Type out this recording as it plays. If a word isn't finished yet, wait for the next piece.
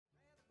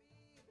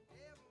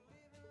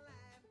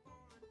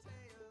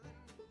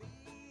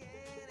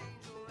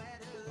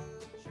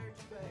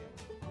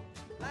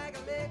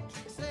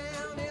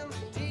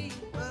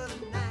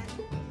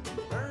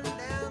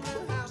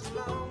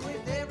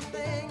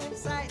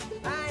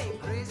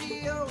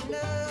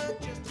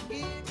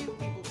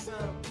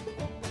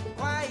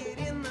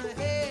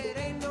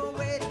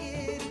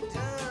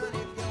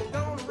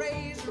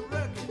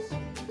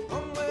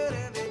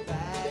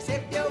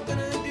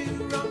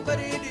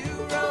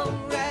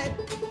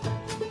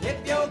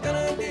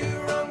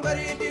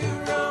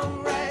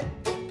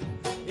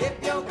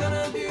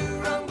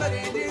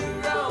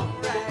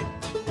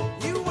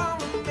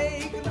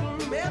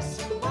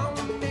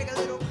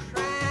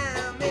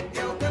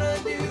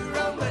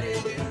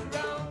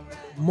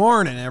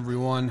Morning,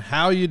 everyone.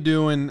 How you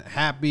doing?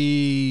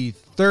 Happy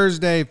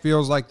Thursday.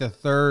 Feels like the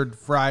third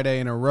Friday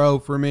in a row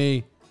for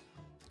me.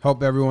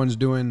 Hope everyone's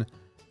doing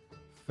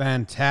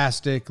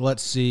fantastic.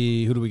 Let's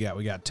see. Who do we got?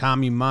 We got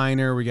Tommy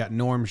Miner. We got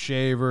Norm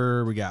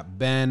Shaver. We got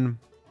Ben.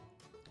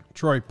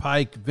 Troy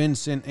Pike.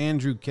 Vincent.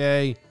 Andrew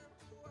K.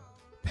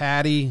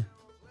 Patty.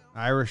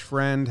 Irish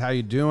friend. How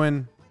you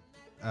doing?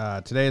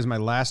 Today is my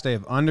last day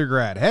of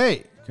undergrad.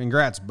 Hey,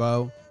 congrats,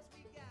 Bo.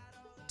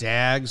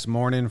 Dags.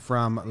 Morning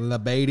from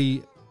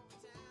LaBeatty,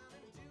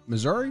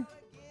 Missouri?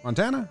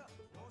 Montana?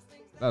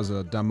 That was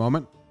a dumb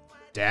moment.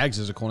 Dags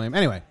is a cool name.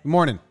 Anyway, good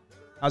morning.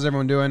 How's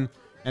everyone doing?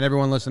 And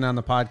everyone listening on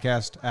the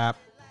podcast app.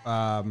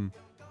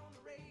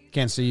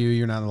 Can't see you.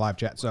 You're not in the live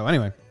chat. So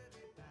anyway,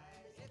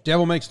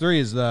 Devil Makes Three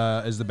is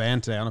the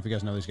band today. I don't know if you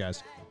guys know these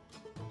guys.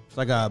 It's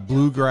like a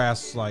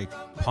bluegrass, like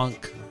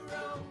punk.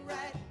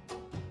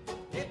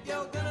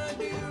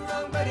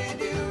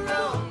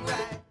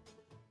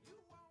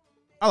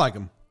 I like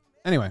them.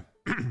 Anyway,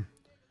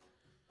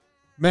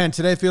 man,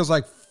 today feels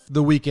like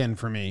the weekend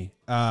for me.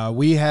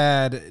 We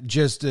had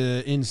just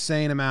an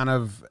insane amount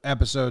of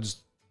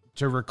episodes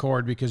to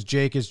record because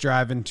Jake is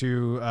driving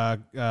to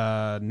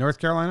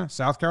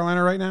South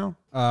Carolina right now.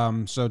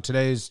 So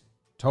today's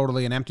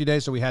totally an empty day.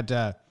 So we had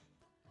to,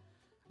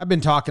 I've been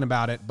talking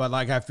about it, but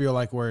like, I feel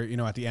like we're,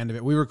 at the end of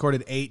it. We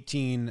recorded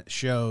 18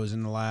 shows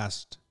in the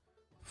last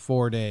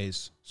 4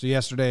 days. So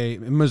yesterday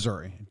in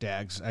Missouri,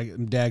 Dags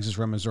is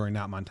from Missouri,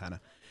 not Montana.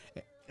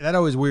 That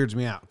always weirds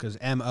me out because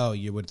M.O.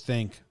 you would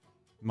think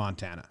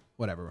Montana.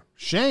 Whatever.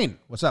 Shane,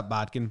 what's up,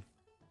 Bodkin?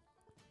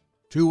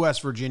 2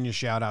 West Virginia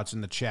shout-outs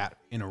in the chat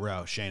in a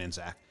row, Shane and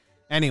Zach.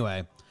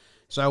 Anyway,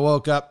 so I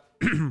woke up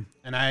and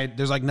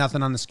there's like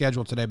nothing on the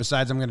schedule today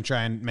besides I'm going to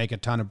try and make a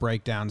ton of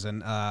breakdowns,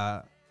 and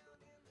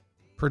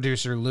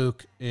producer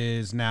Luke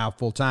is now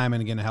full-time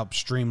and going to help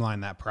streamline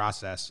that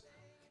process.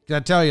 Because I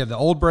tell you, the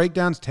old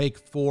breakdowns take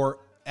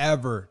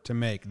forever to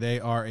make.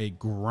 They are a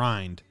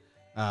grind.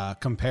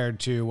 Compared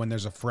to when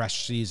there's a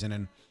fresh season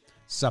and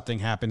something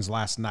happens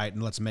last night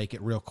and let's make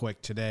it real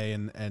quick today,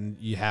 and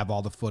you have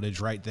all the footage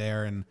right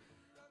there and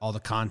all the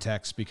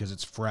context because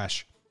it's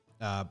fresh.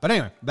 But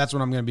anyway, that's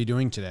what I'm going to be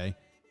doing today.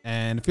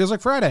 And it feels like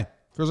Friday.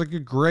 Feels like a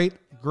great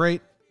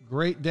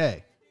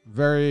day.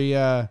 Very,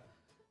 feels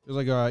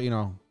like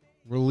a,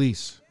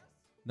 release.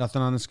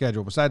 Nothing on the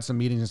schedule besides some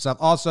meetings and stuff.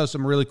 Also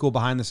some really cool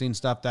behind the scenes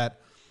stuff that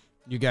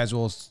you guys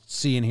will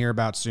see and hear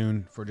about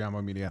soon for John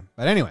Boy Media.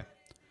 But anyway,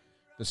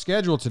 the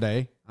schedule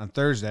today on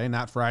Thursday,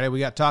 not Friday, we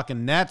got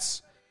Talking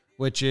Nets,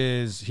 which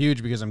is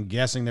huge because I'm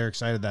guessing they're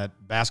excited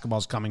that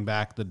basketball's coming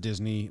back, the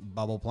Disney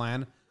bubble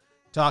plan.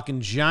 Talking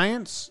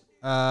Giants,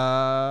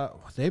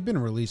 they've been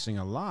releasing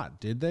a lot.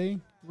 Did they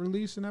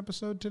release an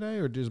episode today,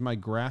 or is my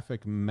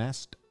graphic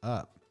messed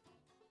up?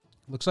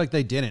 Looks like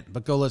they didn't,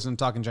 but go listen to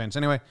Talking Giants.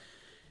 Anyway,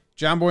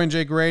 John Boy and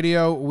Jake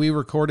Radio, we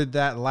recorded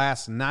that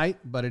last night,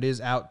 but it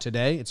is out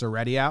today. It's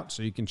already out,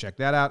 so you can check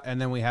that out. And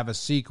then we have a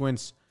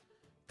sequence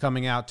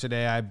coming out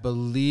today, I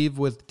believe,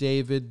 with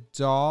David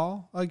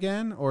Dahl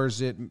again, or is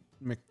it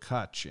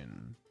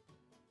McCutcheon?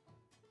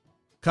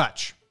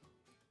 Kutch.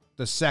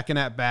 The second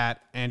at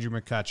bat, Andrew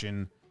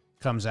McCutcheon,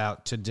 comes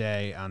out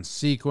today on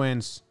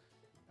sequence.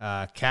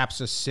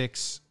 Caps a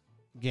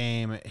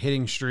 6-game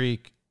hitting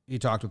streak. He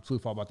talked with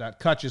Flufall about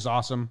that. Kutch is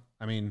awesome.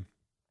 I mean,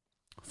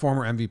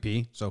 former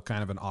MVP, so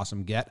kind of an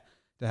awesome get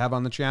to have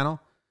on the channel.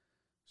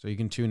 So you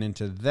can tune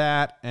into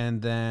that,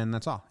 and then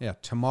that's all. Yeah,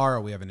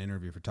 tomorrow we have an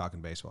interview for Talking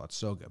Baseball. It's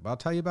so good. But I'll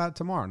tell you about it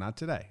tomorrow, not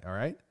today, all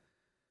right?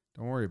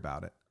 Don't worry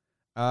about it.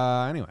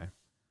 Anyway.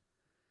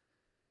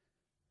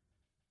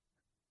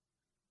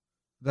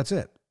 That's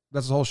it.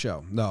 That's the whole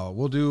show. No,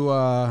 we'll do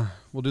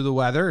the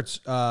weather. It's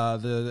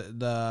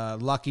the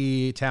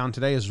lucky town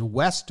today is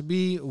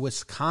Westby,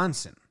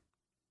 Wisconsin.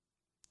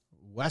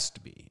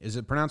 Westby. Is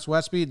it pronounced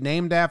Westby?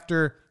 Named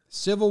after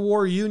Civil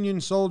War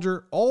Union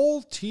soldier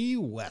Old T.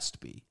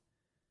 Westby.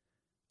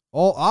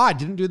 I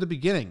didn't do the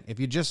beginning. If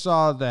you just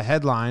saw the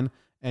headline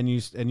and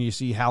you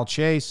see Hal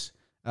Chase,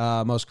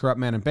 most corrupt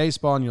man in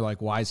baseball, and you're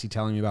like, why is he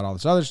telling me about all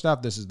this other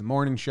stuff? This is the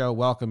morning show.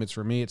 Welcome. It's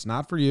for me. It's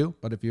not for you.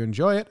 But if you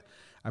enjoy it,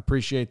 I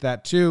appreciate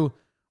that too.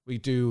 We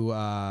do,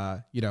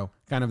 kind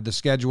of the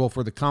schedule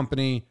for the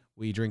company.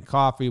 We drink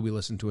coffee. We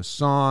listen to a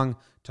song,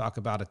 talk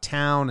about a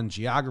town and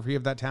geography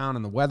of that town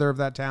and the weather of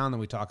that town.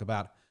 Then we talk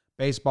about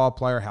baseball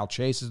player. Hal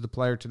Chase is the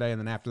player today. And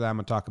then after that, I'm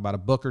going to talk about a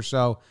book or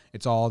so.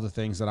 It's all the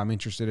things that I'm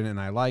interested in and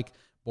I like,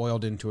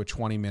 boiled into a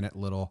 20-minute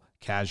little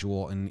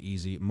casual and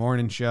easy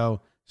morning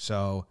show.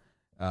 So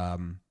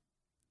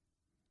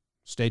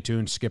stay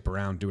tuned, skip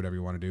around, do whatever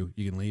you want to do.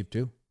 You can leave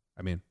too.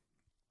 I mean,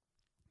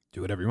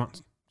 do whatever you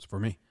want. It's for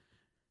me.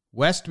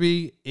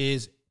 Westby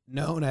is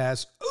known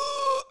as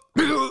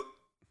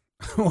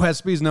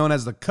Westby is known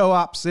as the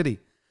co-op city.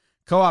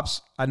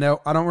 Co-ops, I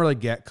don't really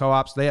get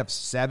co-ops. They have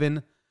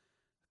 7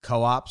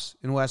 co-ops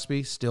in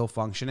Westby still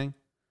functioning.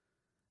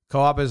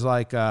 Co-op is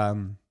like,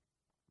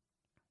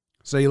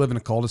 say you live in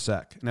a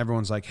cul-de-sac and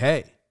everyone's like,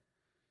 hey,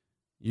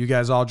 you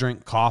guys all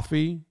drink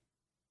coffee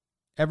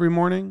every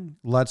morning?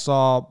 Let's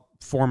all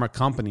form a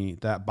company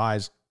that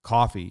buys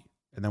coffee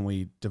and then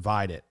we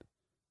divide it.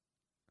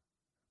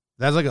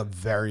 That's like a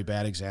very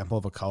bad example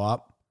of a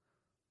co-op.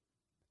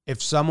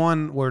 If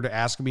someone were to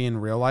ask me in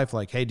real life,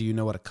 like, hey, do you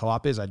know what a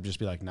co-op is? I'd just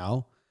be like,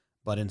 no.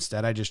 But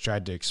instead, I just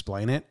tried to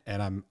explain it,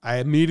 and I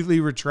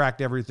immediately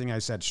retract everything I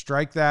said.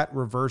 Strike that,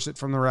 reverse it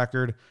from the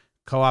record.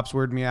 Co-ops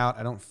weird me out.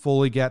 I don't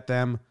fully get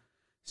them.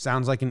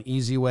 Sounds like an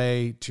easy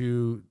way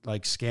to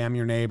like scam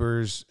your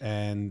neighbors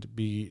and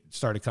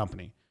start a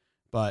company.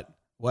 But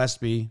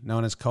Westby,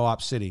 known as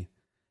Co-op City,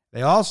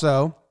 they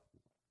also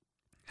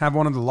have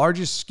one of the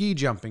largest ski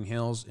jumping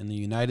hills in the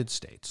United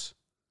States.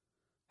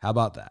 How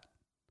about that?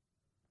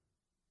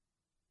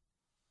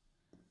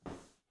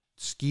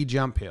 Ski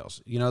jump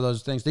hills. You know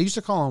those things? They used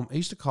to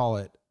call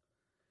it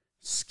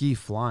ski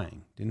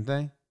flying, didn't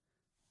they?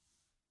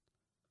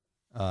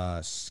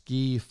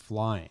 Ski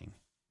flying.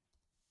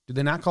 Do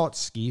they not call it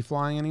ski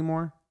flying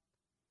anymore?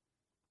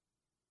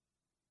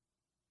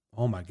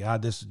 Oh my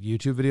God, this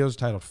YouTube video is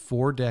titled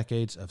 4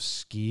 Decades of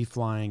Ski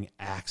Flying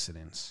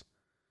Accidents.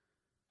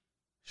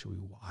 Should we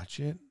watch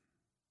it?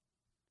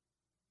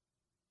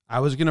 I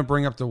was going to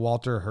bring up the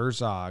Walter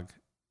Herzog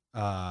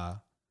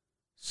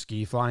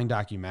ski flying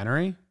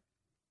documentary.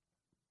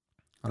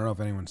 I don't know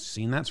if anyone's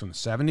seen that. It's from the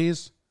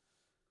 70s.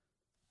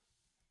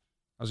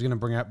 I was going to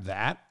bring up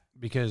that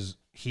because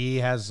he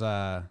has...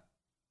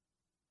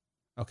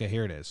 Okay,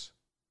 here it is.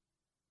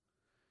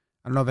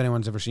 I don't know if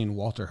anyone's ever seen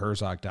Walter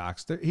Herzog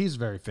docs. He's a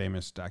very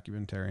famous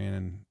documentarian,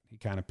 and he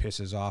kind of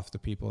pisses off the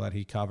people that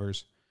he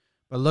covers.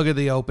 But look at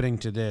the opening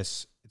to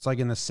this. It's like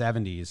in the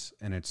 70s,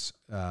 and it's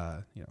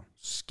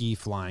ski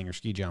flying or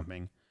ski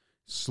jumping,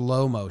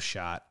 slow-mo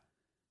shot.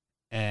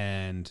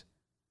 And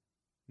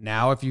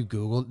now if you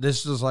Google,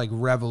 this was like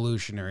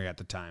revolutionary at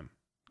the time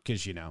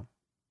because,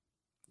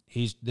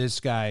 this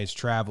guy is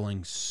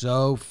traveling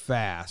so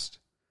fast,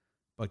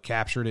 but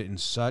captured it in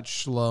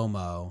such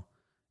slow-mo,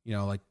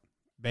 like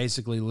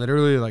basically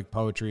literally like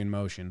poetry in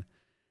motion.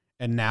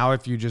 And now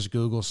if you just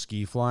Google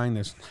ski flying,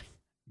 there's like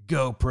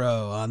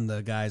GoPro on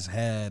the guy's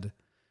head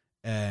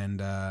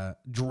and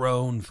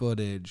drone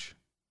footage.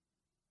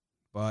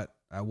 But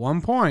at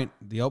one point,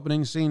 the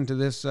opening scene to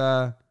this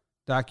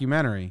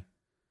documentary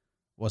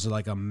was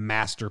like a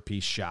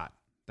masterpiece shot,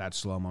 that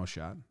slow-mo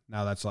shot.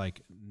 Now that's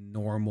like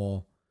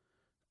normal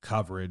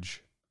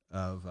coverage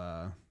of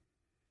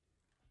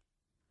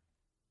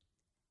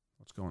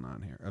what's going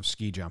on here, of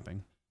ski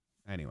jumping.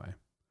 Anyway,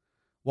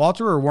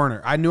 Walter or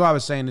Werner? I knew I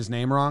was saying his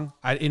name wrong.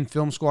 In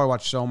film school, I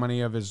watched so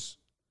many of his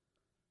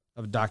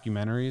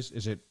documentaries.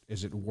 Is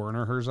it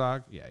Werner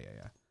Herzog? Yeah.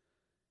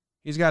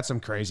 He's got some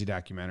crazy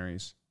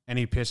documentaries, and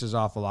he pisses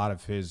off a lot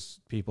of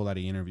his people that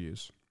he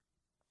interviews.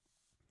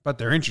 But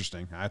they're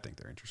interesting. I think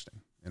they're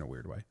interesting in a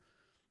weird way.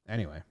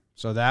 Anyway,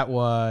 so that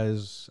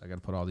was... I got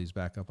to put all these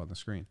back up on the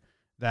screen.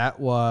 That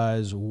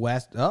was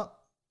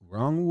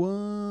wrong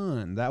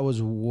one. That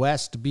was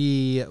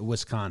Westby,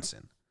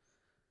 Wisconsin.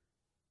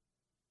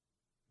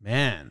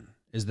 Man,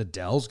 is the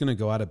Dells going to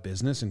go out of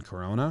business in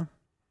Corona?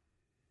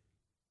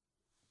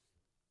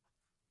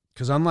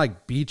 Because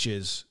unlike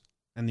beaches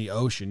and the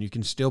ocean, you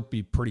can still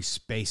be pretty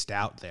spaced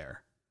out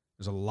there.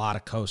 There's a lot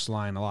of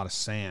coastline, a lot of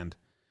sand.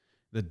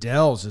 The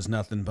Dells is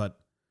nothing but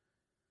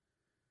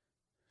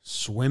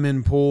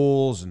swimming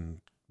pools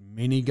and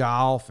mini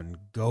golf and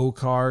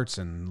go-karts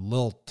and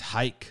little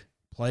tyke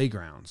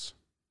playgrounds.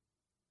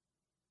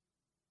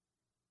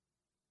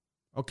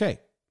 Okay.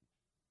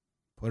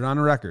 Put it on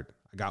a record.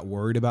 I got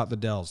worried about the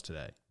Dells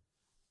today.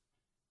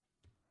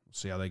 We'll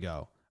see how they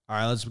go. All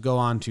right, let's go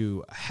on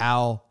to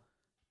Hal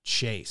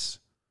Chase.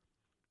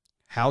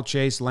 Hal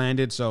Chase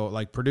landed. So,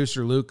 like,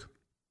 producer Luke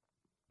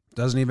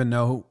doesn't even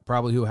know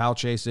probably who Hal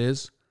Chase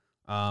is.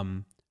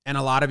 And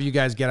a lot of you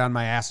guys get on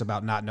my ass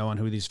about not knowing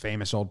who these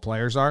famous old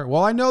players are.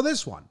 Well, I know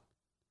this one.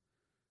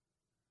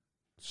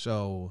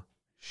 So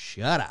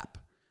shut up.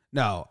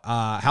 No,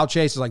 Hal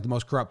Chase is like the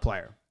most corrupt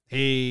player.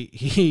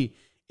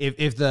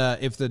 If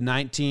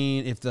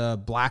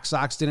the Black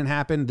Sox didn't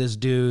happen, this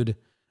dude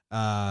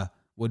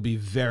would be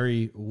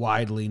very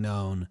widely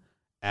known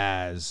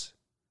as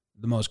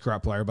the most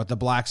corrupt player. But the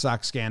Black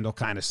Sox scandal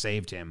kind of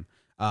saved him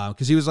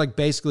because he was like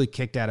basically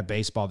kicked out of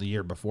baseball the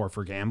year before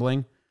for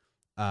gambling.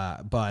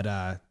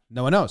 But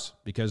no one knows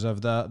because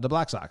of the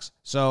Black Sox.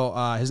 So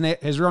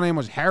his real name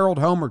was Harold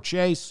Homer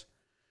Chase.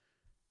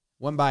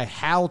 Went by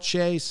Hal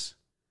Chase,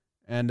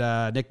 and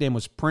nickname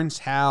was Prince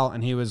Hal,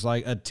 and he was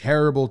like a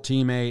terrible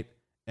teammate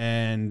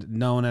and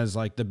known as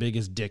like the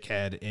biggest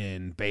dickhead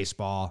in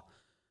baseball.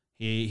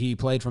 He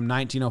played from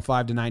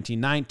 1905 to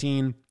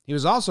 1919. He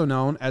was also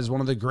known as one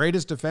of the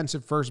greatest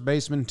defensive first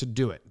basemen to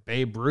do it.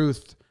 Babe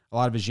Ruth, a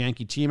lot of his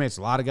Yankee teammates,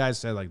 a lot of guys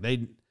said like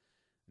they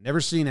never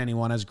seen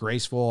anyone as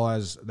graceful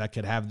as that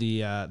could have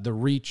the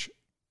reach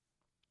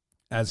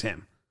as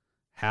him.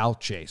 Hal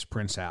Chase,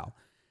 Prince Hal.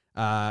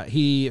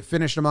 He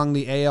finished among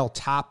the AL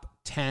top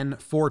 10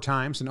 4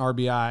 times in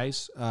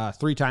RBIs,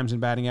 3 times in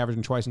batting average,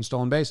 and twice in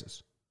stolen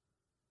bases.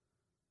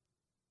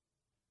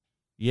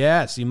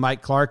 Yeah, see,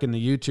 Mike Clark in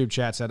the YouTube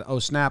chat said, oh,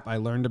 snap, I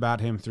learned about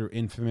him through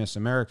Infamous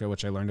America,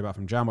 which I learned about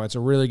from John Boy. It's a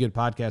really good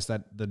podcast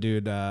that the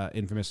dude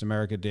Infamous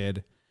America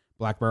did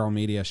Black Barrel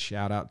Media,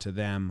 shout out to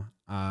them,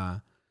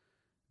 that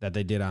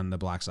they did on the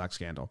Black Sox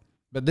scandal.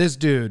 But this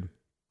dude,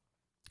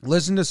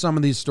 listen to some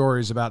of these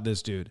stories about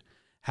this dude.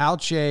 Hal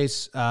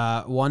Chase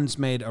once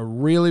made a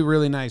really,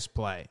 really nice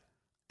play.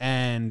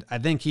 And I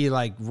think he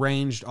like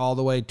ranged all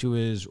the way to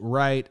his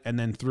right and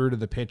then threw to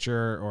the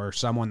pitcher or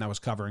someone that was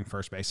covering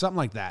first base, something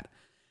like that.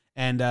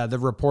 And the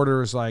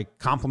reporters like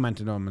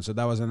complimented him and said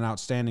that was an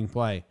outstanding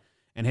play.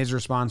 And his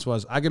response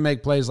was, I can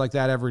make plays like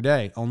that every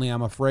day, only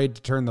I'm afraid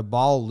to turn the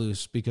ball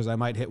loose because I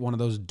might hit one of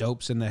those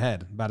dopes in the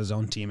head, about his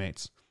own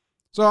teammates.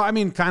 So, I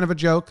mean, kind of a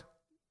joke.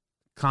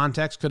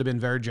 Context could have been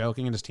very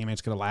joking and his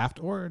teammates could have laughed,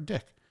 or a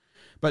dick.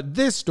 But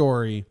this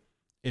story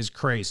is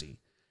crazy.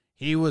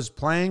 He was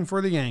playing for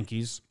the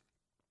Yankees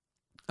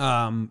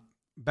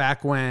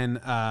back when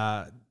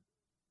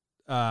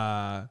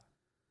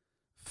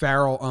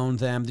Farrell owned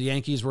them. The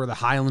Yankees were the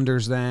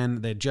Highlanders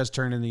then. They had just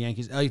turned into the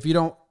Yankees. If you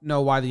don't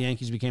know why the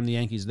Yankees became the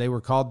Yankees, they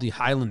were called the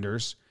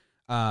Highlanders.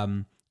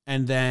 And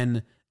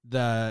then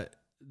the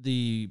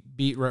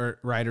beat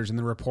writers and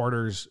the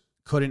reporters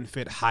couldn't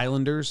fit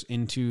Highlanders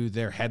into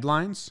their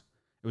headlines.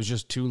 It was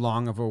just too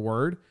long of a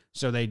word.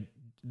 So they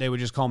would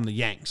just call them the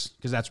Yanks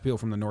because that's what people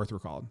from the North were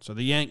called. So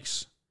the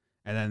Yanks,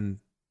 and then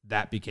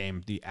that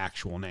became the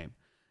actual name.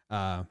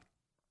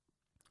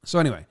 So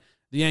anyway,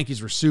 the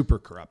Yankees were super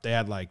corrupt. They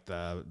had like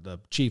the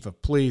chief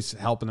of police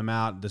helping them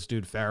out. This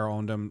dude Farrell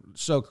owned them.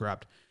 So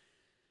corrupt.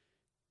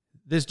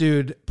 This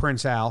dude,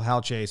 Prince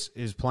Hal Chase,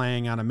 is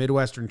playing on a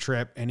Midwestern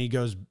trip, and he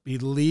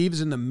leaves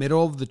in the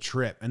middle of the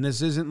trip. And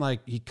this isn't like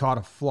he caught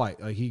a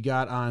flight. Like he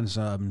got on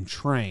some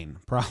train,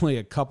 probably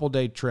a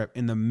couple-day trip.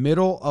 In the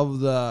middle of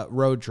the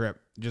road trip,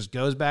 just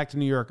goes back to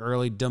New York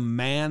early,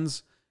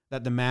 demands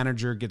that the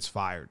manager gets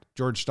fired.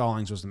 George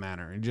Stallings was the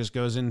manager. He just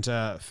goes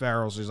into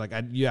Farrell's. He's like,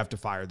 you have to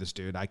fire this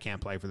dude. I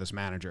can't play for this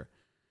manager.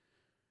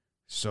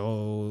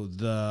 So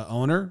the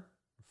owner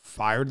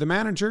fired the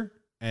manager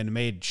and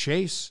made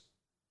Chase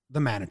the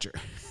manager.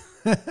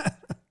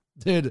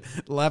 Dude,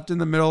 left in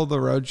the middle of the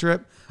road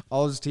trip.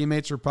 All his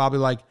teammates were probably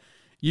like,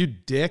 you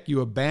dick,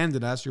 you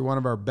abandoned us. You're one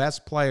of our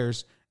best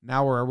players.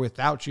 Now we're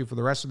without you for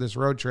the rest of this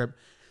road trip.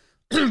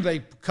 They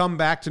come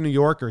back to New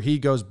York, or he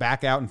goes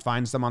back out and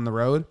finds them on the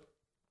road.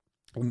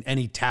 And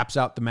he taps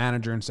out the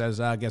manager and says,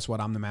 guess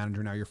what? I'm the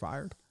manager. Now you're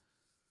fired.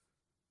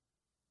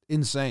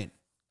 Insane.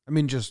 I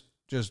mean, his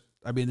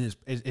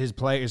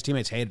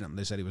teammates hated him.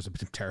 They said he was a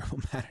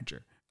terrible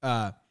manager.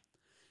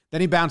 Then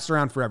he bounced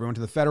around forever. Went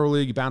to the Federal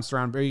League. He bounced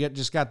around. He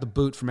just got the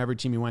boot from every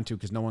team he went to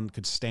because no one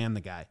could stand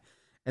the guy.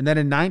 And then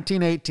in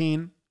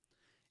 1918,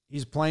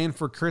 he's playing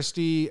for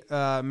Christy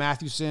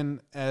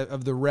Mathewson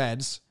of the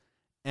Reds.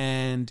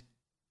 And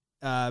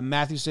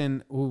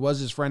Mathewson, who was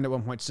his friend at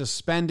one point,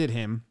 suspended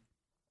him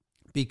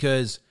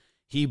because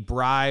he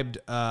bribed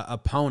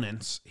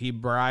opponents. He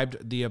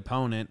bribed the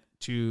opponent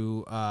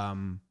to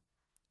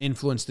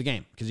influence the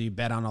game because he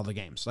bet on all the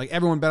games. Like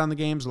everyone bet on the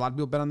games. A lot of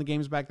people bet on the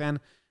games back then.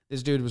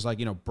 This dude was like,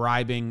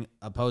 bribing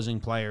opposing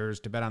players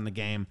to bet on the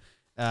game.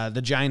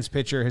 The Giants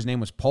pitcher, his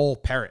name was Paul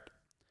Parrott.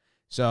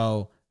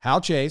 So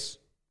Hal Chase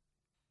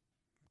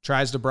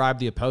tries to bribe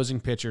the opposing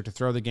pitcher to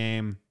throw the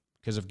game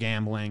because of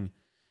gambling.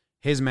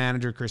 His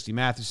manager, Christy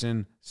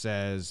Mathewson,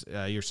 says,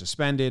 you're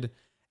suspended.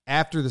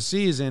 After the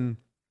season,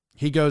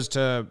 he goes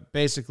to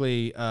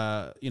basically,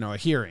 a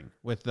hearing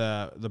with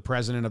the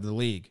president of the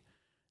league.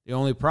 The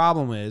only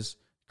problem is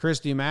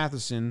Christy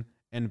Mathewson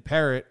and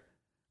Parrott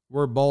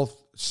were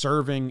both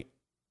serving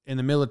in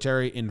the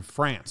military in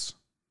France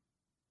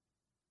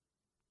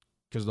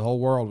because the whole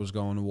world was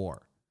going to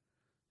war.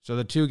 So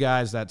the two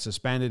guys that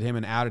suspended him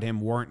and outed him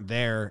weren't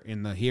there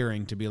in the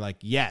hearing to be like,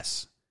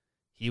 yes,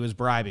 he was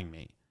bribing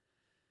me.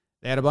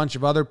 They had a bunch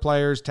of other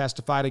players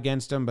testified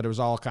against him, but it was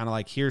all kind of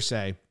like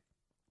hearsay.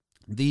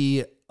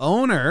 The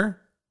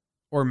owner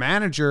or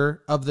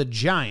manager of the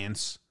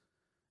Giants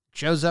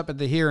shows up at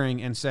the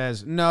hearing and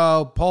says,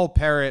 no, Paul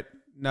Parrott,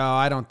 no,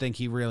 I don't think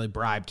he really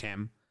bribed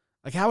him.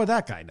 Like, how would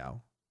that guy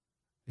know?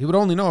 He would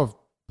only know if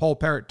Paul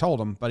Parrott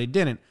told him, but he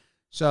didn't.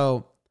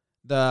 So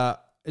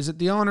is it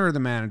the owner or the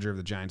manager of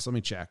the Giants? Let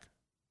me check.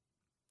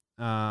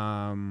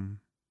 Let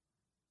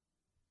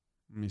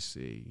me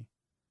see.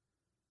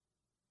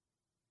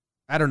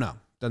 I don't know.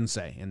 Doesn't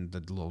say in the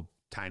little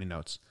tiny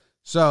notes.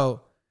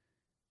 So,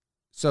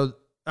 all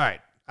right.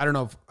 I don't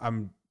know if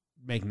I'm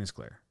making this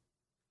clear.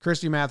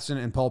 Christy Mathewson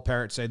and Paul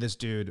Parrott say this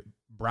dude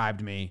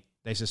bribed me.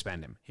 They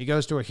suspend him. He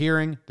goes to a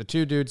hearing. The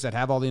two dudes that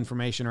have all the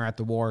information are at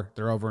the war.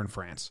 They're over in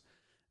France.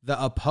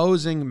 The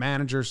opposing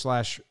manager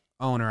 /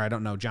 owner, I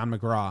don't know, John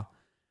McGraw,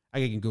 I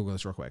can Google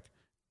this real quick,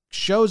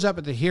 shows up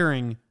at the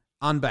hearing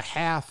on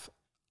behalf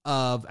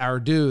of our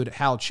dude,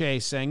 Hal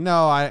Chase, saying,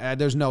 no,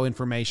 there's no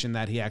information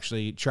that he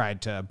actually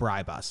tried to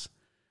bribe us.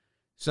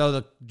 So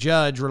the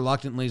judge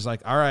reluctantly is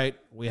like, all right,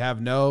 we have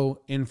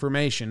no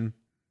information.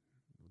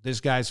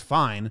 This guy's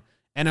fine.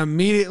 And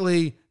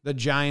immediately the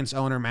Giants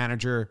owner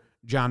manager,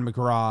 John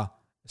McGraw,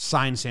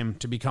 signs him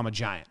to become a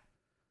Giant.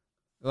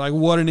 Like,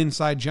 what an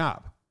inside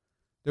job.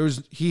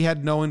 He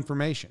had no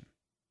information.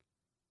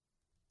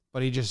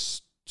 But he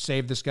just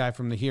saved this guy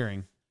from the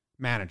hearing.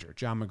 manager,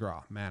 John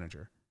McGraw,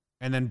 manager,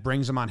 and then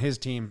brings him on his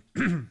team.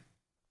 And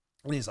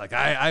he's like,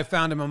 I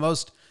found him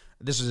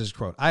this is his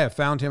quote, I have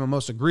found him a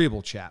most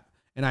agreeable chap,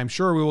 and I'm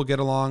sure we will get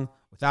along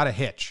without a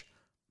hitch,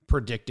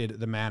 predicted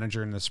the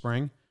manager in the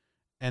spring.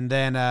 And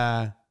then,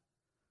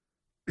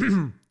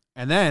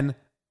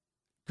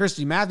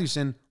 Christy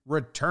Mathewson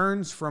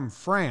returns from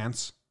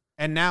France,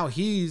 and now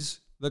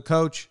he's the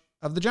coach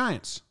of the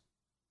Giants.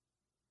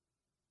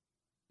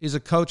 He's a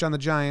coach on the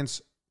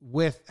Giants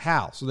with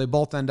Hal. So they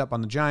both end up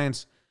on the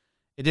Giants.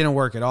 It didn't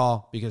work at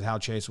all because Hal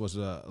Chase was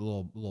a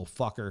little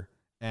fucker,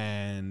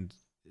 and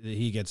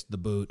he gets the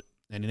boot,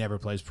 and he never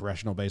plays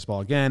professional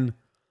baseball again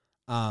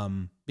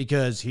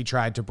because he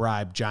tried to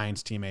bribe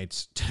Giants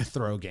teammates to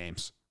throw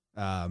games.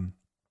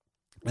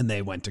 And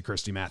they went to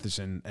Christy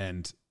Mathewson,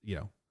 and,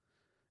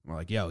 we're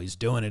like, yo, he's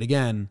doing it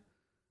again.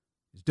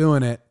 He's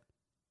doing it.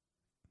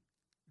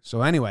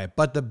 So anyway,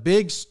 but the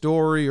big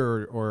story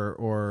or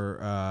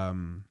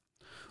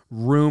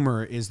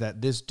rumor is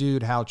that this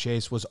dude, Hal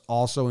Chase, was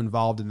also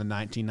involved in the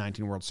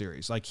 1919 World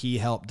Series. Like, he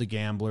helped the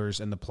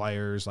gamblers and the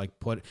players,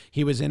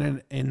 he was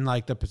in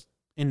the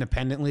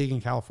independent league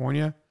in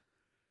California,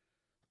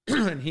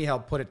 and he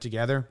helped put it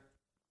together.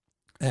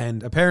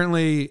 And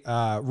apparently,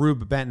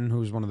 Rube Benton,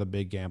 who's one of the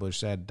big gamblers,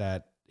 said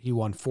that he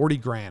won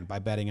 $40,000 by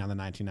betting on the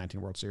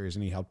 1919 World Series,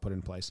 and he helped put it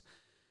in place.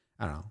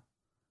 I don't know.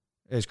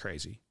 It's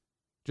crazy.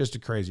 Just a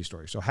crazy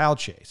story. So Hal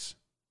Chase.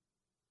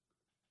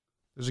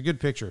 There's a good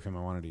picture of him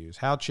I wanted to use.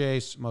 Hal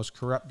Chase, most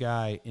corrupt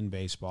guy in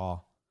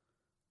baseball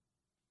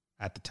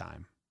at the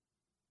time.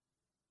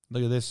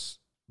 Look at this.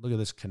 Look at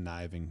this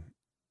conniving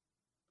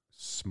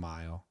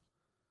smile.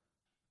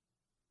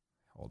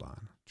 Hold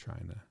on.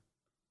 Trying to.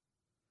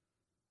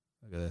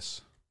 Look at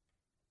this.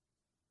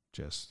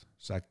 Just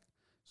does it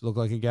look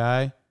like a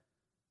guy?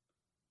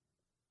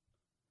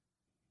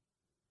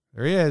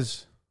 There he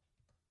is.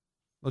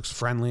 Looks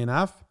friendly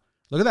enough.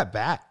 Look at that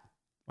bat.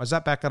 Why's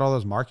that bat got all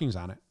those markings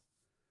on it?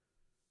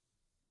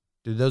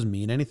 Do those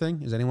mean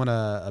anything? Is anyone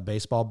a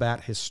baseball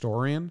bat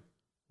historian?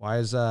 Why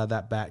is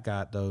that bat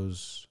got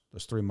those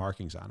 3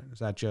 markings on it? Is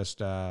that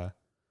just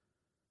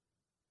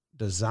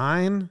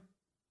design?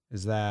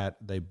 Is that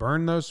they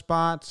burn those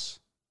spots?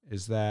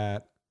 Is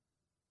that...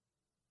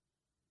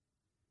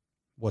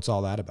 What's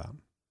all that about?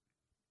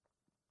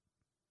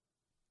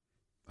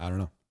 I don't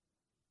know.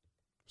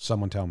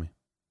 Someone tell me.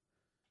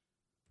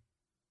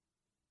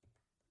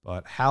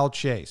 But Hal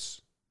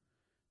Chase,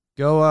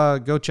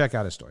 go check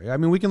out his story. I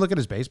mean, we can look at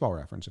his baseball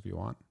reference if you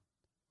want.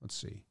 Let's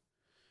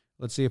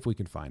see if we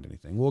can find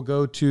anything. We'll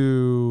go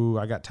to,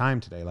 I got time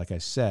today, like I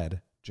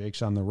said.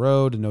 Jake's on the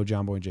road, no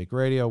John Boy and Jake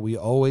Radio. We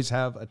always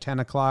have a 10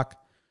 o'clock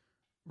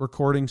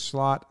recording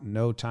slot.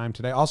 No time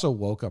today. Also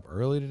woke up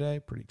early today.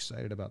 Pretty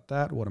excited about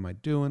that. What am I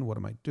doing? What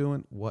am I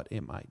doing?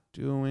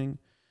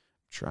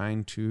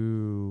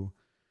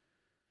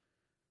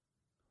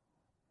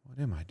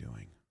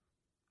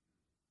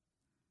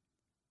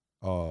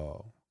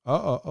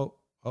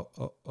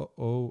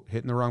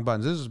 Hitting the wrong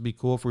buttons. This would be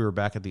cool if we were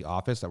back at the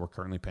office that we're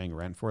currently paying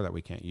rent for that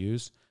we can't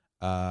use.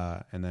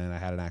 And then I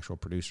had an actual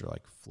producer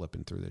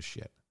flipping through this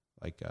shit,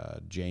 like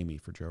Jamie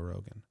for Joe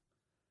Rogan.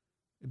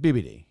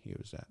 BBD, he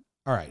was that.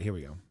 All right, here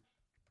we go.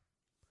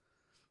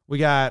 We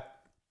got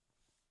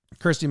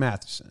Christy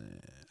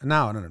Mathewson.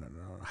 No.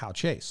 Hal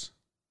Chase.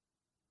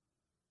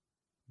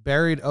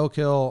 Buried Oak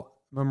Hill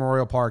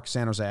Memorial Park,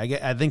 San Jose.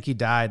 I think he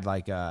died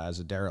as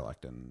a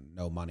derelict and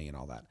no money and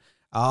all that.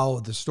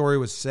 Oh, the story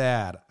was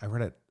sad. I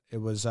read it.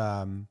 It was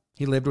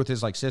he lived with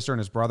his sister and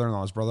his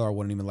brother-in-law. His brother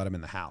wouldn't even let him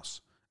in the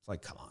house. It's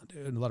like, come on,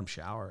 dude, let him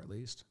shower at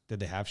least. Did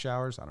they have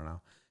showers? I don't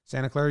know.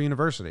 Santa Clara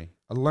University,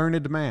 a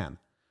learned man.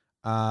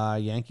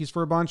 Yankees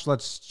for a bunch.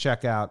 Let's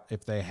check out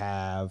if they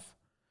have.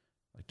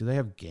 Do they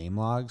have game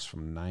logs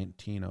from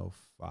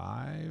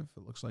 1905?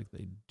 It looks like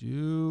they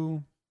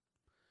do.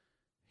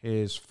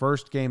 His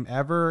first game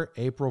ever,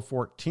 April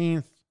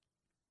 14th.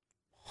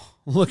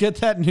 Look at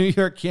that New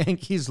York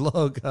Yankees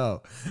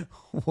logo.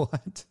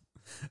 What?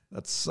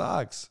 That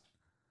sucks.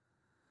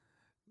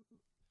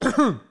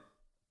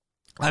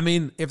 I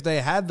mean, if they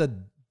had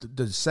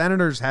the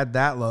Senators had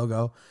that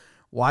logo,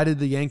 why did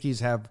the Yankees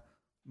have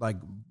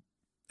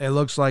it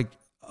looks like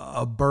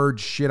a bird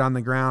shit on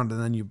the ground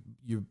and then you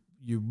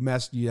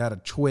had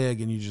a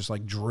twig and you just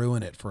drew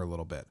in it for a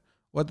little bit.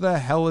 What the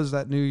hell is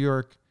that New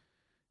York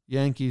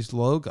Yankees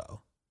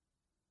logo?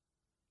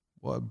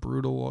 What a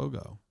brutal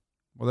logo.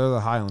 Well, they're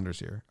the Highlanders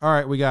here. All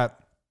right, we got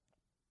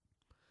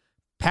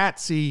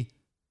Patsy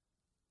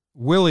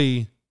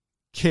Willie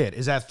Kid.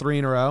 Is that 3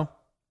 in a row?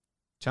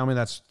 Tell me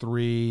that's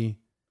 3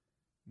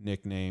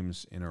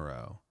 nicknames in a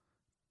row.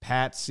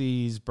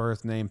 Patsy's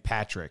birth name,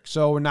 Patrick.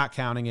 So we're not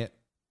counting it.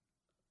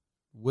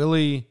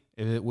 Willie,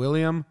 is it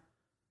William?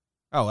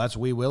 Oh, that's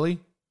Wee Willie?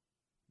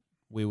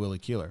 Wee Willie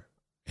Killer.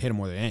 Hit him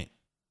where they ain't.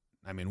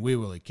 I mean, Wee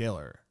Willie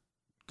Killer.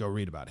 Go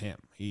read about him.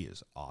 He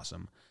is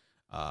awesome.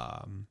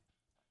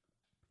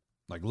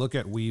 Look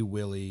at Wee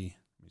Willie.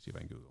 Let me see if I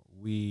can Google.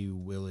 Wee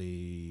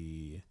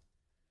Willie.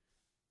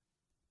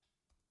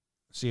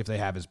 See if they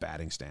have his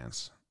batting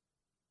stance.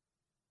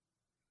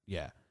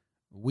 Yeah.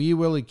 Wee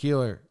Willie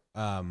Keeler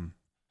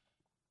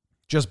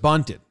just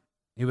bunted.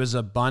 He was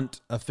a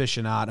bunt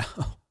aficionado.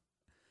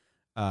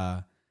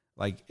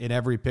 Like in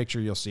every picture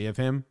you'll see of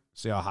him,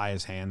 see how high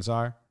his hands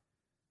are,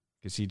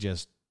 because he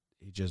just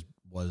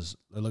was.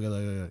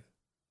 Look.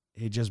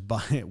 He just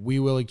Wee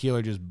Willie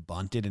Keeler just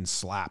bunted and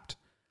slapped.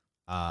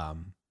 Like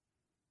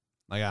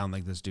I don't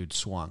think this dude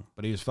swung,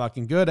 but he was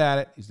fucking good at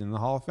it. He's in the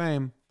Hall of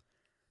Fame.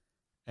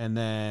 And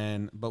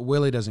then, but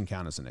Willie doesn't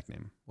count as a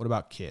nickname. What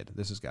about Kid?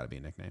 This has got to be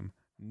a nickname.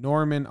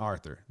 Norman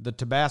Arthur, the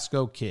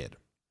Tabasco Kid.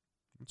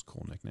 That's a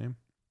cool nickname.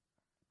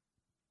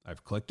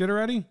 I've clicked it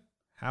already?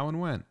 How and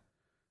when?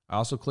 I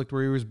also clicked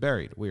where he was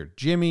buried. Weird.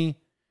 Jimmy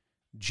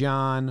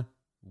John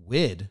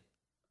Wid.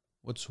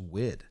 What's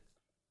Wid?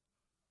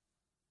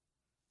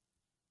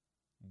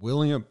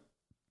 William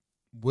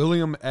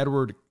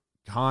Edward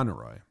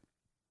Conroy.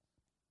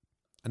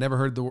 I never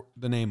heard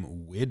the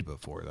name Wid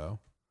before, though.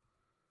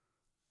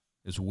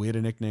 Is Wid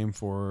a nickname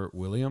for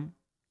William?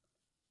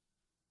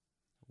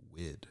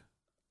 Wid.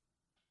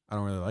 I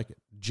don't really like it.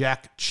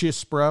 Jack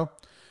Chisbro.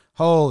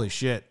 Holy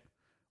shit.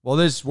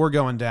 Well, we're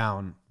going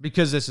down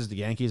because this is the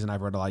Yankees, and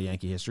I've read a lot of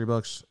Yankee history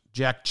books.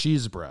 Jack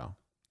Cheesebro.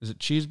 Is it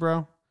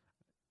Cheesebro?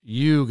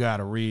 You got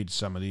to read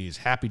some of these.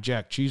 Happy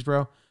Jack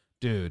Cheesebro.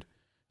 Dude,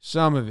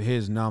 some of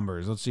his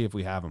numbers. Let's see if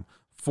we have them.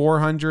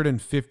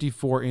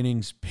 454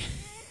 innings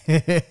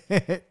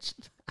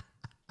pitched.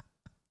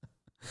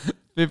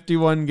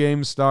 51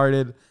 games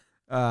started.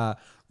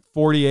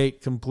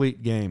 48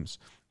 complete games.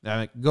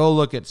 Go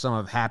look at some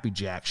of Happy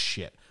Jack's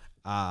shit.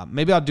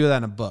 Maybe I'll do that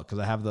in a book because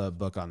I have the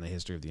book on the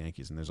history of the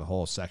Yankees, and there's a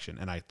whole section,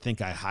 and I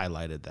think I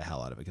highlighted the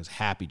hell out of it because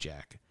Happy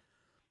Jack,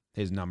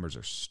 his numbers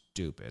are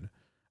stupid.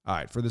 All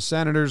right, for the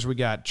Senators, we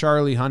got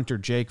Charlie, Hunter,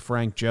 Jake,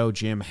 Frank, Joe,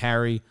 Jim,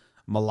 Harry,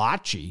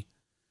 Malachi,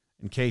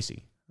 and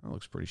Casey. That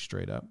looks pretty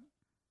straight up.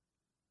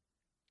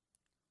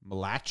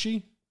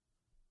 Malachi?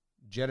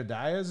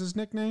 Jedediah is his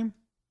nickname?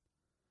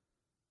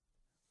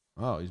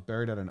 Oh, he's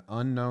buried at an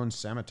unknown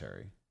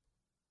cemetery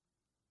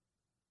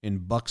in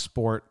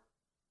Bucksport.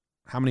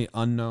 How many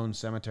unknown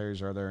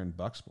cemeteries are there in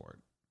Bucksport?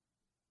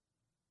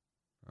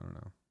 I don't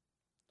know.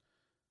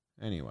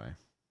 Anyway.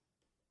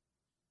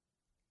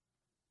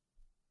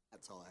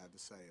 That's all I have to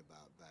say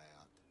about that.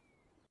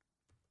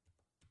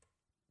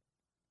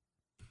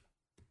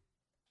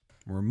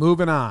 We're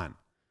moving on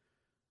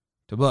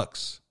to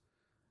books.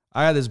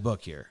 I have this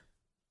book here.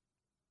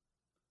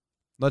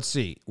 Let's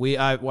see.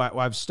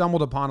 I've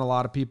stumbled upon a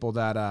lot of people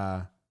that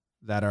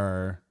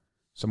are.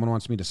 Someone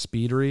wants me to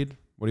speed read.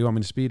 What do you want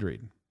me to speed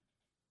read?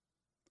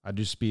 I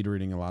do speed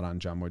reading a lot on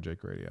John Boy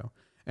Jake Radio.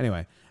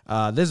 Anyway,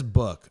 this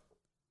book,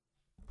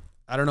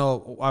 I don't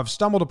know. I've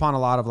stumbled upon a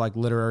lot of like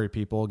literary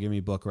people give me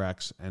book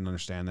recs and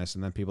understand this,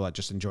 and then people that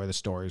just enjoy the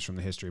stories from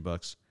the history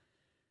books.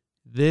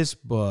 This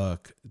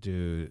book,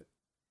 dude,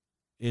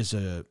 is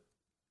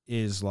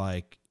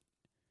like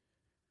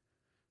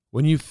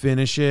when you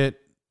finish it,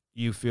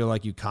 you feel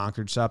like you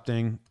conquered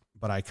something,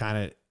 but I kind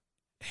of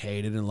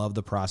hated and loved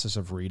the process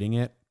of reading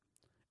it.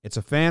 It's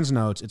a fan's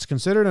notes. It's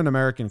considered an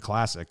American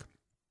classic.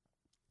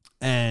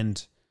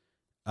 And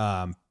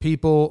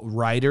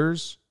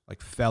writers,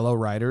 like fellow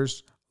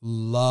writers,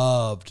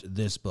 loved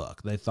this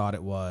book. They thought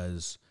it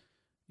was,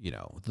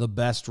 the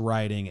best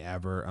writing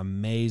ever,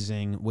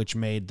 amazing, which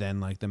made then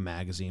like the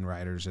magazine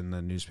writers and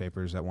the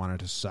newspapers that wanted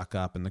to suck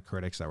up and the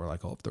critics that were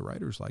like, oh, if the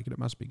writers like it, it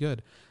must be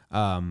good.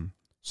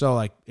 So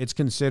like it's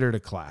considered a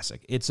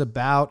classic. It's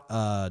about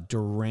a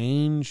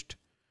deranged,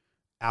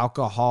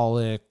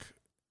 alcoholic,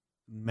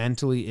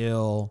 mentally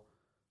ill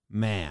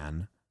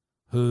man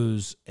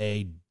who's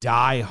a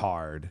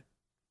diehard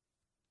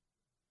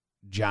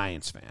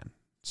Giants fan,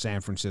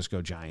 San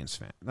Francisco Giants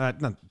fan.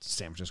 Not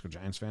San Francisco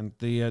Giants fan,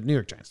 the New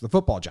York Giants, the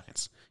football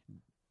Giants.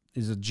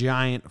 He's a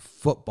giant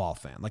football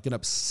fan, like an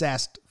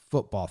obsessed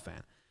football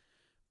fan.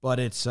 But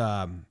it's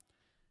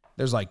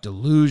there's like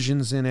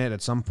delusions in it.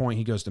 At some point,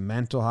 he goes to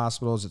mental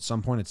hospitals. At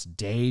some point, it's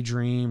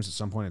daydreams. At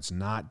some point, it's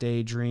not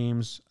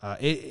daydreams.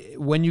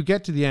 When you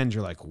get to the end,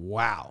 you're like,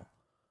 wow,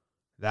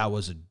 that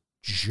was a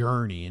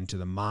journey into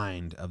the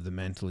mind of the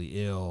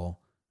mentally ill,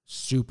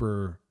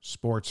 super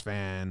sports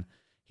fan.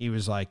 He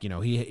was like,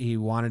 he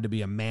wanted to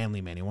be a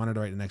manly man. He wanted to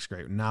write the next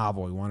great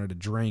novel. He wanted to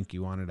drink. He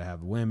wanted to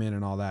have women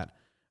and all that.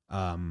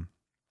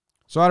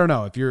 So I don't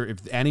know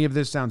if any of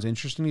this sounds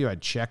interesting to you,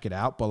 I'd check it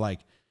out. But like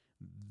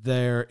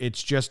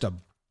it's just a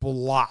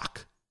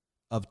block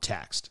of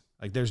text.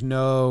 Like there's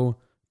no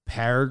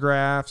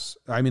paragraphs.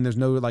 I mean, there's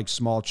no like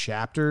small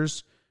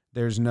chapters.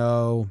 There was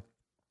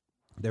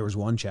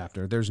one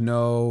chapter. There's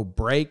no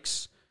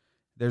breaks.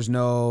 There's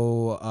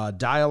no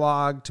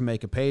dialogue to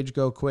make a page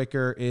go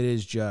quicker. It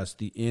is just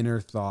the inner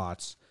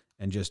thoughts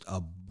and just a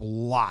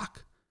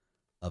block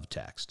of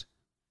text.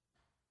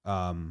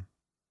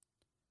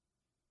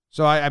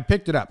 So I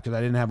picked it up because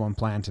I didn't have one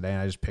planned today, and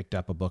I just picked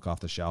up a book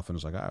off the shelf and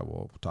was like, all right,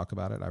 we'll talk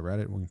about it. I read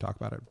it. We can talk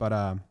about it. But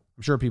I'm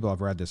sure people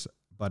have read this.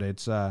 But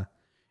it's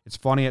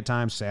funny at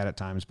times, sad at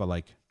times, but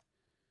like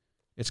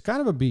it's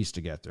kind of a beast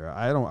to get through.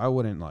 I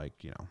wouldn't like,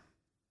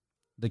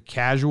 the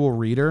casual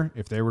reader,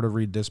 if they were to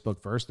read this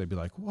book first, they'd be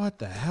like, what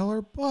the hell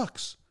are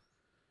books?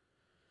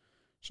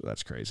 So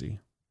that's crazy.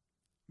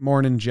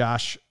 Morning,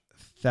 Josh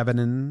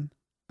Thevenin.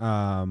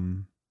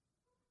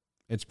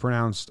 It's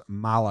pronounced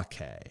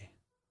Malachi.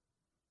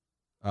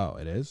 Oh,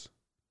 it is?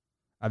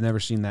 I've never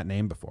seen that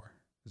name before.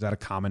 Is that a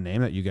common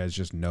name that you guys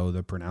just know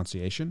the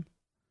pronunciation?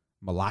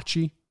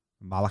 Malachi?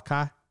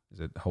 Malachi? Is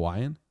it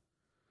Hawaiian?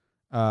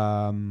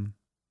 All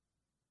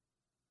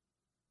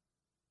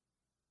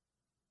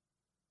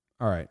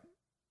right.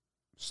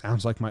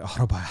 Sounds like my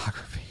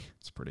autobiography.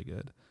 It's pretty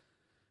good.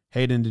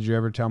 Hayden, did you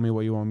ever tell me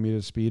what you want me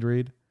to speed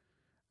read?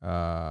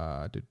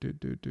 Can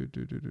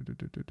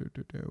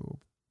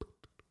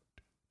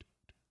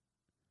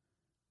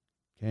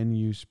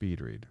you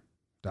speed read?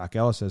 Doc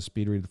Ellis says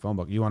speed read the phone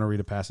book. You want to read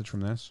a passage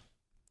from this?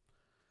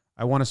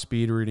 I won a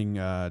speed reading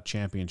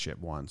championship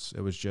once.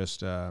 It was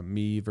just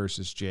me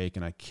versus Jake,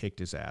 and I kicked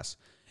his ass.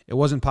 It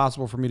wasn't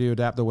possible for me to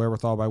adapt the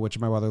wherewithal by which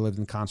my mother lived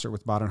in concert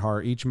with modern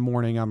horror. Each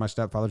morning on my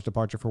stepfather's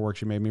departure for work,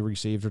 she made me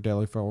receive her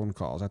daily phone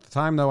calls. At the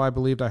time, though, I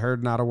believed I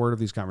heard not a word of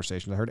these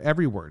conversations. I heard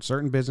every word.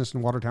 Certain business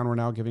in Watertown were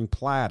now giving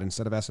plaid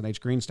instead of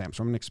S&H green stamps.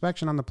 From an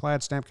inspection on the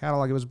plaid stamp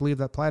catalog, it was believed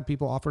that plaid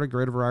people offered a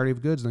greater variety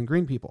of goods than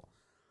green people.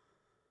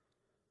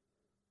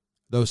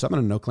 Though some of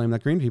them no claim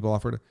that green people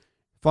offered.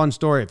 Fun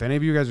story. If any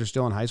of you guys are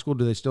still in high school,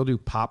 do they still do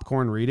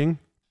popcorn reading?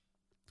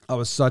 I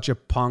was such a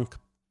punk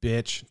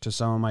bitch to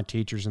some of my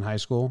teachers in high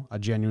school. I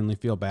genuinely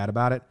feel bad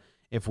about it.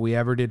 If we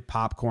ever did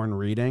popcorn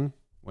reading,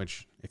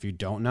 which if you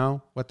don't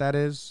know what that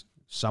is,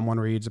 someone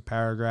reads a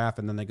paragraph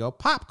and then they go,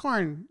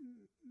 popcorn,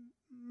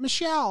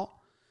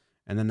 Michelle.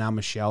 And then now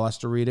Michelle has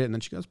to read it. And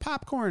then she goes,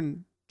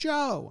 popcorn,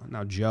 Joe.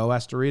 Now Joe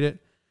has to read it.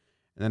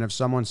 And then if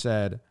someone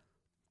said,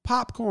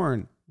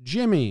 popcorn,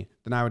 Jimmy,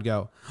 then I would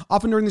go.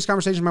 Often during these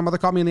conversations, my mother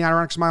caught me in the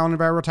ironic smile and in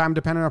variable time,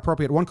 dependent and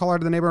appropriate. One caller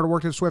to the neighborhood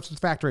worked at Swift's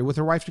factory. With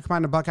her wife to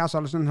combine the Buckhouse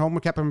Addison and home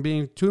kept from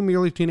being two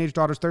merely teenage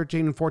daughters,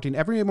 13 and 14.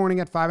 Every morning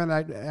at 5 at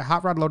night, a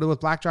hot rod loaded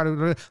with black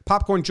jar,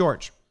 popcorn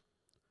George.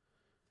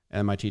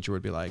 And my teacher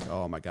would be like,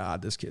 oh my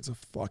God, this kid's a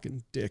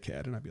fucking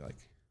dickhead. And I'd be like,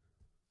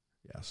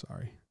 yeah,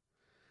 sorry.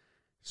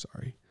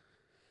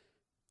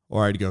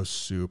 Or I'd go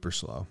super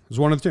slow. It was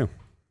one of the two.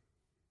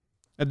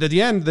 At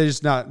the end, they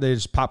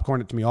just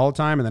popcorn it to me all the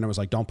time, and then it was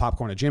like, don't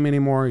popcorn at Jimmy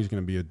anymore. He's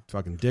going to be a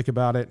fucking dick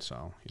about it.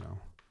 So,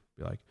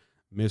 be like,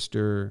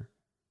 Mr.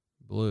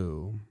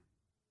 Blue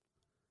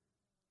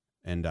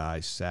and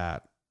I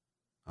sat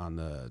on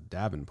the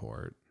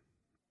Davenport,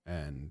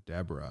 and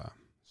Deborah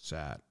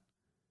sat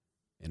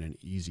in an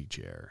easy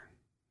chair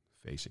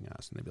facing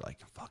us. And they'd be like,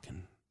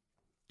 fucking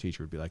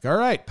teacher would be like, all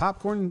right,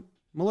 popcorn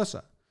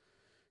Melissa.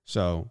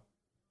 So,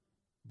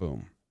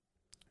 boom.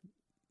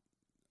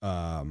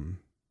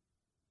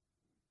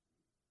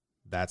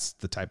 That's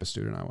the type of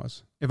student I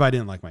was. If I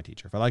didn't like my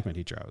teacher. If I liked my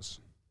teacher, I was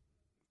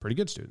a pretty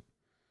good student.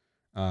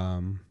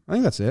 I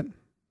think that's it.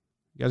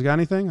 You guys got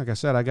anything? Like I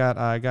said, I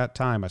got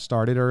time. I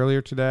started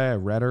earlier today. I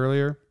read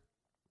earlier.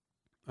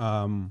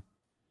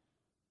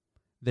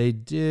 They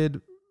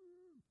did.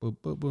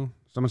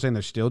 Someone's saying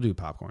they still do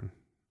popcorn.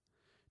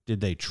 Did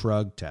they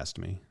drug test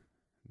me?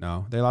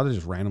 No. They allowed to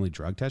just randomly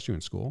drug test you in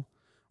school?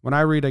 When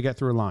I read, I get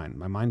through a line.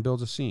 My mind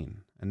builds a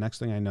scene. And next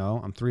thing I know,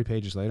 I'm 3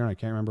 pages later and I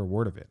can't remember a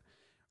word of it.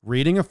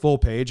 Reading a full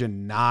page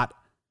and not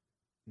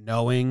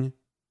knowing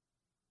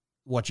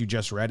what you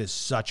just read is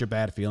such a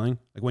bad feeling.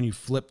 Like when you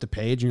flip the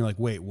page and you're like,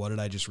 wait, what did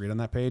I just read on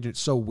that page? It's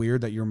so weird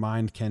that your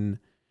mind can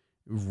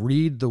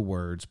read the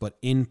words but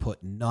input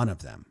none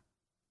of them.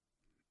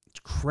 It's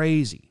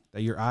crazy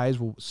that your eyes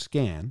will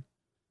scan,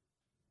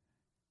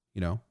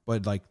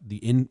 but like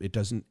it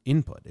doesn't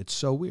input. It's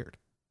so weird.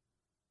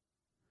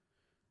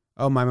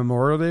 Oh, my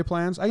Memorial Day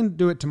plans? I can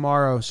do it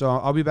tomorrow. So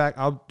I'll be back.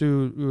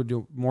 We'll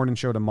do morning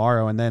show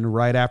tomorrow. And then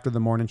right after the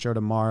morning show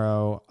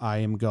tomorrow, I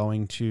am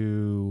going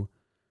to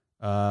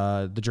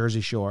the Jersey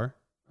Shore.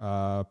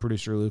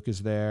 Producer Luke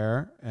is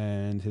there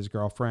and his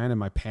girlfriend and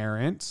my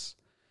parents.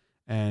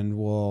 And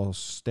we'll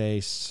stay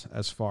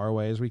as far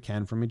away as we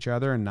can from each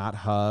other and not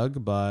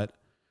hug, but,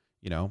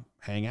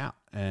 hang out.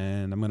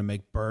 And I'm going to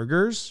make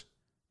burgers.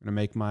 I'm going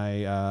to make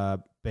my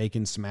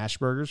bacon smash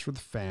burgers for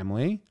the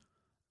family.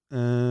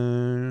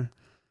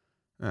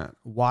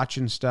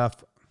 Watching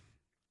stuff.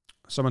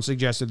 Someone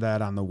suggested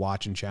that on the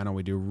Watching channel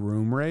we do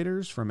Room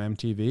Raiders from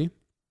MTV.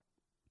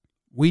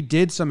 We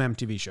did some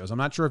MTV shows. I'm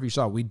not sure if you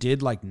saw. We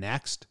did like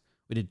Next.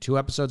 We did 2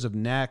 episodes of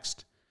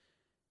Next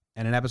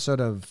and an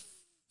episode of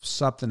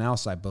something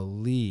else, I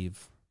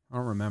believe. I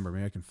don't remember.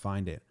 Maybe I can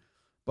find it.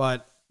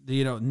 But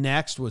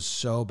Next was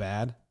so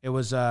bad. It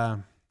was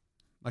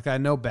like I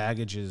know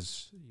baggage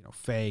is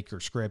fake or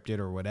scripted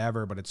or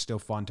whatever, but it's still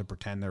fun to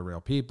pretend they're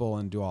real people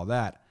and do all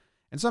that.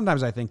 And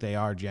sometimes I think they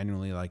are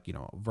genuinely like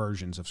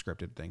versions of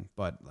scripted thing.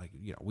 But like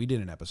we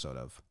did an episode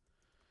of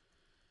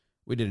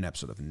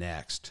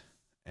Next,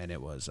 and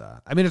it was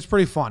it's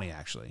pretty funny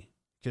actually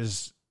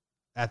because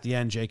at the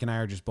end Jake and I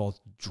are just both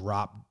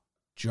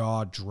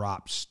jaw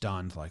dropped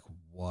stunned like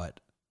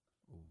what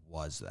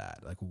was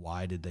that? Like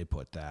why did they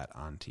put that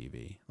on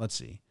TV? Let's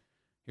see.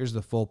 Here's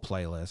the full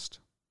playlist.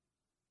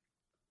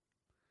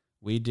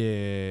 We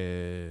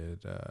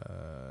did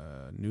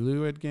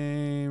Newlywed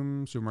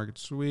Game, Supermarket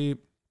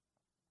Sweep,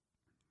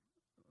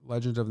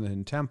 Legend of the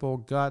Hidden Temple,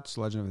 Guts,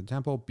 Legend of the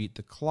Temple, Beat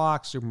the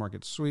Clock,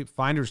 Supermarket Sweep,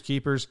 Finders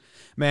Keepers.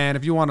 Man,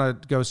 if you want to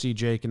go see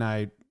Jake and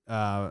I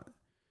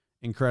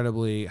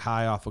incredibly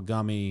high off a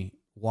gummy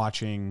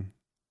watching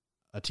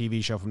a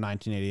TV show from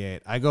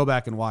 1988, I go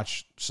back and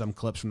watch some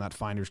clips from that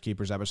Finders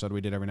Keepers episode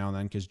we did every now and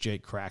then because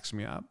Jake cracks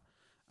me up.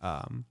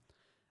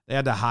 They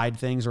had to hide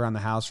things around the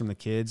house from the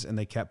kids, and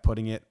they kept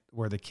putting it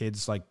where the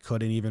kids like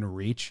couldn't even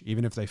reach.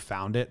 Even if they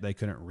found it, they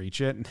couldn't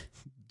reach it.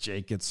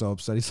 Jake gets so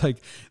upset. He's like,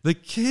 the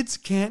kids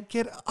can't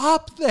get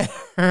up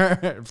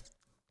there.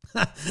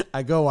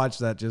 I go watch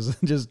that.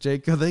 Just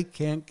Jake, they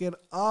can't get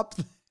up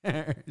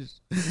there.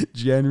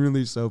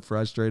 Genuinely so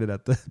frustrated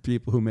at the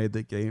people who made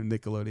the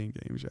Nickelodeon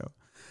game show.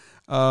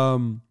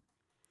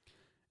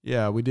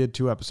 Yeah, we did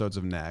 2 episodes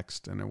of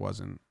Next, and it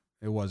wasn't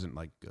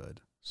like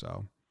good.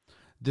 So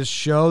this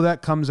show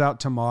that comes out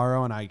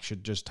tomorrow, and I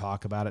should just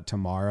talk about it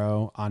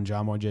tomorrow on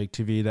John Boy Jake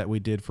TV that we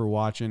did for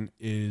watching,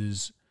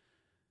 is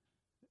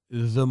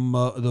the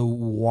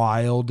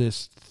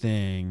wildest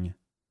thing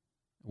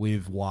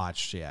we've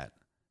watched yet.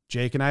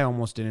 Jake and I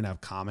almost didn't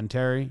have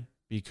commentary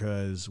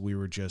because we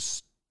were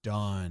just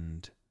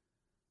stunned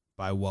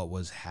by what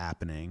was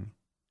happening.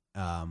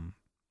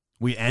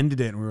 We ended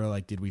it and we were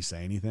like, did we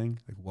say anything?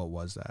 Like, what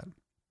was that?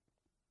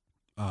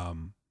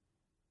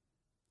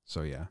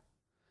 So yeah.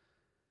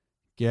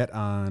 Get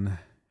on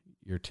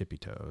your tippy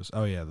toes.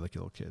 Oh yeah, the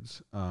little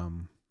kids.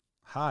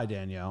 Hi,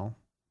 Danielle.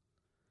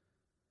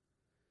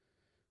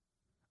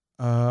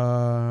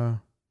 All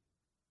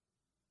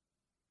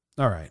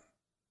right.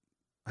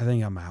 I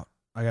think I'm out.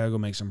 I gotta go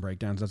make some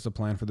breakdowns. That's the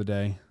plan for the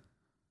day.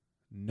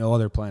 No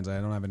other plans. I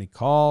don't have any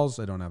calls.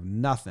 I don't have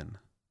nothing.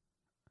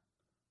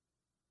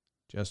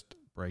 Just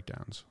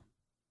breakdowns.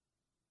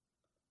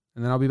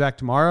 And then I'll be back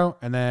tomorrow,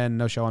 and then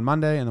no show on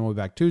Monday, and then we'll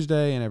be back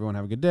Tuesday, and everyone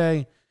have a good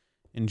day.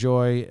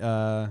 Enjoy.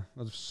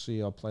 Let's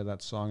see. I'll play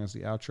that song as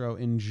the outro.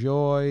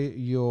 Enjoy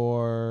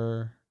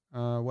your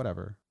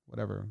whatever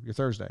your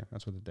Thursday.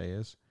 That's what the day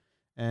is.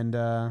 And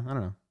I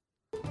don't know.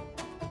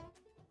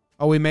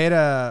 Oh, we made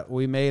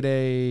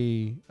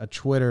a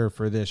Twitter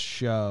for this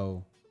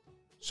show,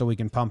 so we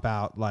can pump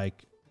out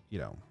like, you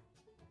know,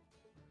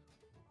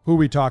 who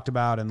we talked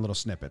about and a little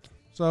snippet.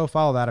 So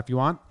follow that if you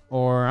want,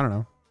 or I don't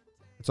know.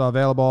 It's all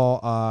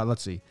available.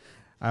 Let's see.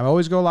 I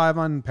always go live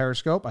on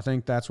Periscope. I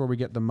think that's where we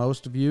get the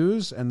most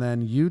views. And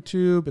then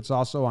YouTube. It's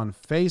also on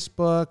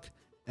Facebook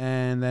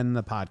and then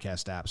the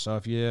podcast app. So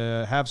if you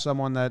have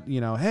someone that, you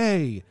know,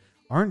 hey,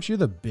 aren't you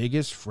the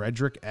biggest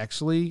Frederick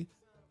Exley,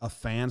 a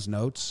Fans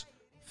Notes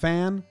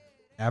fan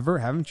ever?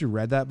 Haven't you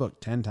read that book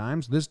 10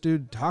 times? This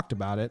dude talked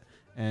about it,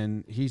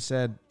 and he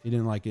said he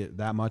didn't like it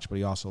that much, but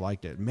he also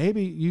liked it.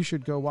 Maybe you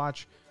should go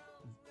watch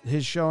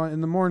his show in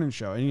the morning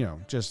show, and, you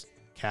know, just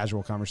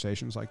casual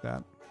conversations like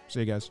that. See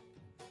you guys.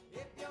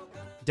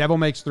 Devil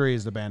Makes 3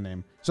 is the band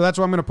name. So that's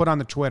what I'm going to put on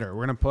the Twitter.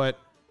 We're going to put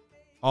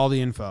all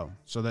the info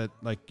so that,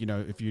 like, you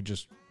know, if you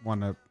just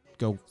want to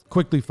go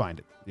quickly find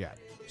it. Yeah.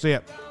 See ya.